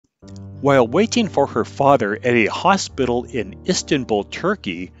While waiting for her father at a hospital in Istanbul,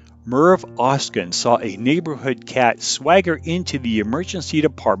 Turkey, Merv Oskin saw a neighborhood cat swagger into the emergency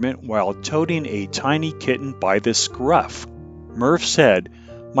department while toting a tiny kitten by the scruff. Merv said,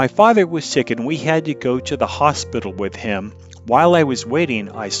 "My father was sick and we had to go to the hospital with him. While I was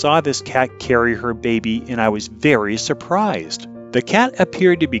waiting, I saw this cat carry her baby and I was very surprised." The cat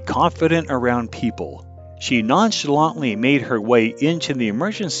appeared to be confident around people. She nonchalantly made her way into the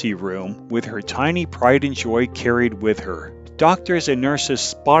emergency room with her tiny pride and joy carried with her. Doctors and nurses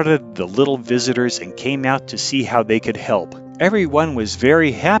spotted the little visitors and came out to see how they could help. Everyone was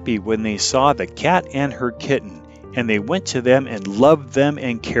very happy when they saw the cat and her kitten, and they went to them and loved them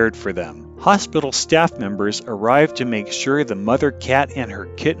and cared for them. Hospital staff members arrived to make sure the mother cat and her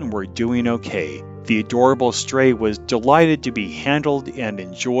kitten were doing okay. The adorable stray was delighted to be handled and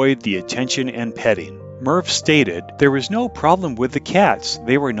enjoyed the attention and petting. Merv stated, "There was no problem with the cats.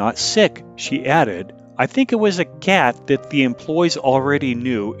 They were not sick." She added, "I think it was a cat that the employees already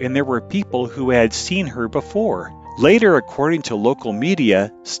knew and there were people who had seen her before." Later, according to local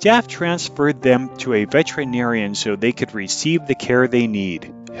media, staff transferred them to a veterinarian so they could receive the care they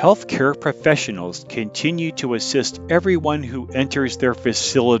need. Healthcare professionals continue to assist everyone who enters their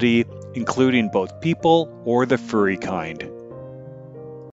facility, including both people or the furry kind.